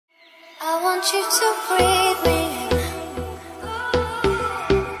I want you to breathe me.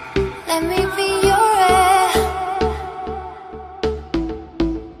 Let me be your air.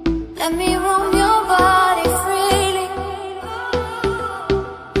 Let me roam your body freely.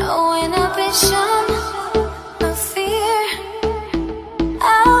 No inhibition, no fear.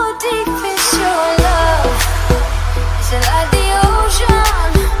 How deep is your love? Is it like the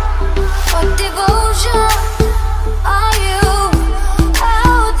ocean? What devotion are you?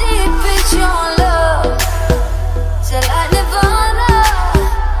 How deep is your love? Is it like Nirvana?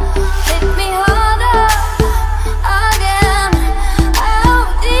 Hit me harder again. How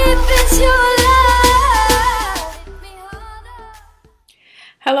deep is your love? Hit me harder.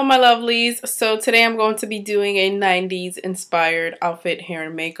 Hello my lovelies. So today I'm going to be doing a 90s inspired outfit, hair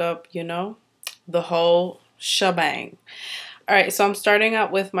and makeup, you know, the whole shebang. Alright, so I'm starting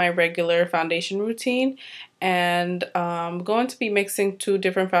out with my regular foundation routine, and I'm going to be mixing two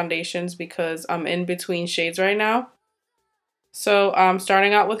different foundations because I'm in between shades right now. So I'm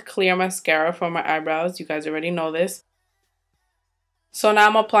starting out with clear mascara for my eyebrows. You guys already know this. So now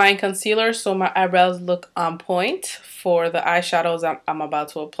I'm applying concealer so my eyebrows look on point for the eyeshadows I'm about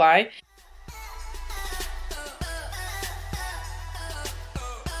to apply.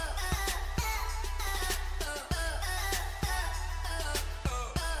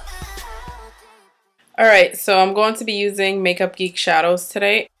 Alright, so I'm going to be using Makeup Geek shadows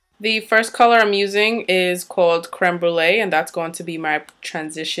today. The first color I'm using is called Creme Brulee, and that's going to be my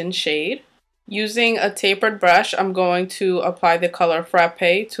transition shade. Using a tapered brush, I'm going to apply the color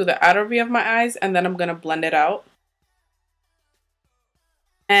Frappe to the outer V of my eyes, and then I'm going to blend it out.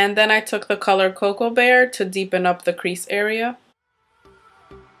 And then I took the color Cocoa Bear to deepen up the crease area.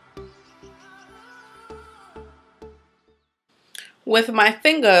 With my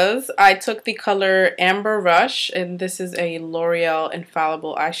fingers, I took the color Amber Rush, and this is a L'Oreal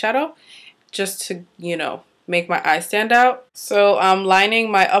Infallible eyeshadow, just to, you know, make my eyes stand out. So I'm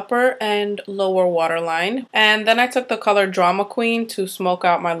lining my upper and lower waterline, and then I took the color Drama Queen to smoke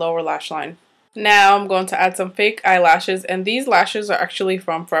out my lower lash line. Now I'm going to add some fake eyelashes, and these lashes are actually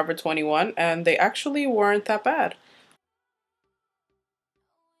from Forever 21, and they actually weren't that bad.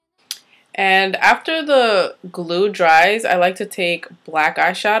 And after the glue dries, I like to take black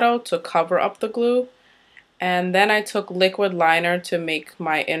eyeshadow to cover up the glue. And then I took liquid liner to make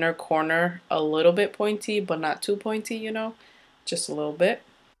my inner corner a little bit pointy, but not too pointy, you know, just a little bit.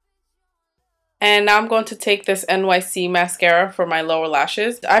 And now I'm going to take this NYC mascara for my lower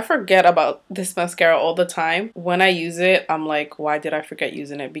lashes. I forget about this mascara all the time. When I use it, I'm like, why did I forget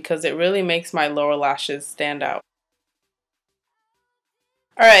using it? Because it really makes my lower lashes stand out.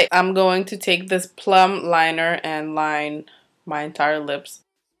 Alright, I'm going to take this plum liner and line my entire lips.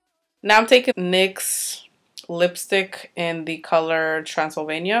 Now I'm taking NYX lipstick in the color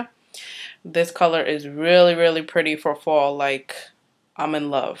Transylvania. This color is really, really pretty for fall. Like, I'm in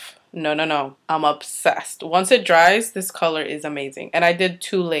love. No. I'm obsessed. Once it dries, this color is amazing. And I did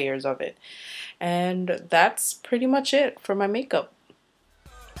 2 layers of it. And that's pretty much it for my makeup.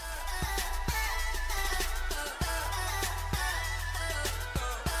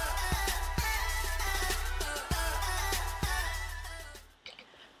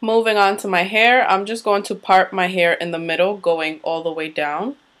 Moving on to my hair, I'm just going to part my hair in the middle, going all the way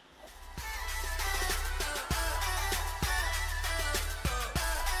down.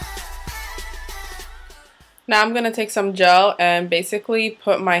 Now I'm going to take some gel and basically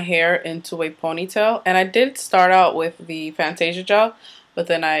put my hair into a ponytail. And I did start out with the Fantasia gel, but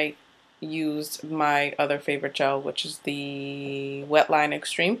then I used my other favorite gel, which is the Wetline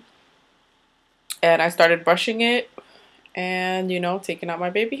Extreme. And I started brushing it and, you know, taking out my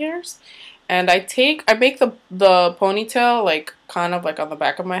baby hairs. And I make the ponytail like kind of like on the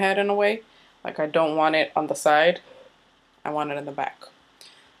back of my head in a way. Like, I don't want it on the side. I want it in the back.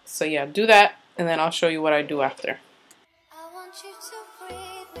 So yeah, do that, and then I'll show you what I do after. I want you to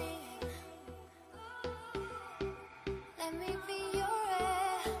breathe me. Let me be your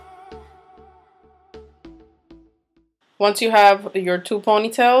air. Once you have your 2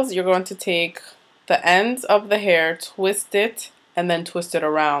 ponytails, you're going to take the ends of the hair, twist it, and then twist it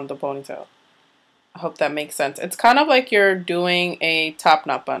around the ponytail. I hope that makes sense. It's kind of like you're doing a top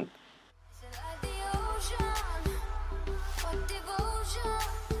knot bun.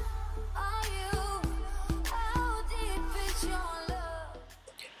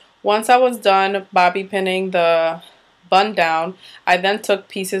 Once I was done bobby pinning the bun down, I then took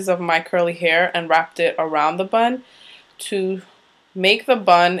pieces of my curly hair and wrapped it around the bun to make the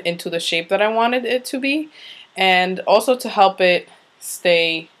bun into the shape that I wanted it to be, and also to help it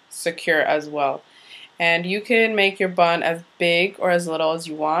stay secure as well. And you can make your bun as big or as little as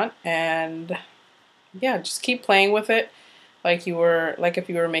you want, and yeah, just keep playing with it like if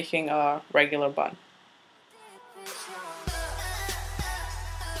you were making a regular bun.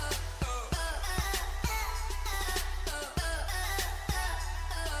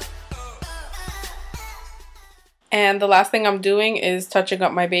 And the last thing I'm doing is touching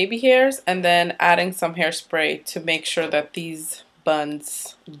up my baby hairs and then adding some hairspray to make sure that these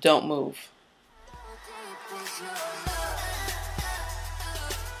buns don't move.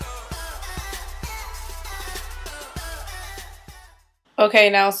 Okay,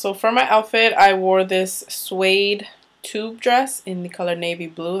 now so for my outfit, I wore this suede tube dress in the color navy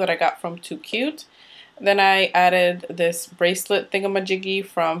blue that I got from Too Cute. Then I added this bracelet thingamajiggy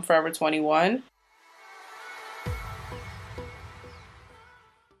from Forever 21.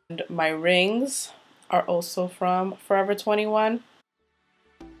 And my rings are also from Forever 21.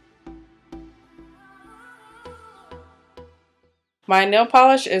 My nail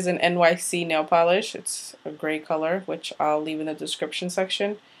polish is an NYC nail polish. It's a gray color, which I'll leave in the description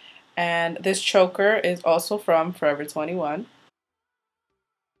section. And this choker is also from Forever 21.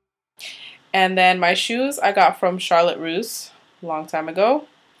 And then my shoes I got from Charlotte Russe a long time ago.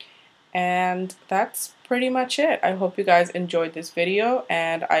 And that's pretty much it. I hope you guys enjoyed this video,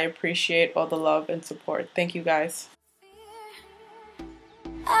 and I appreciate all the love and support. Thank you guys.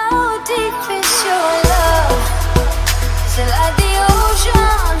 How deep is your love? Is it like the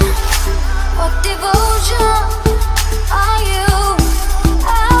ocean? What devotion?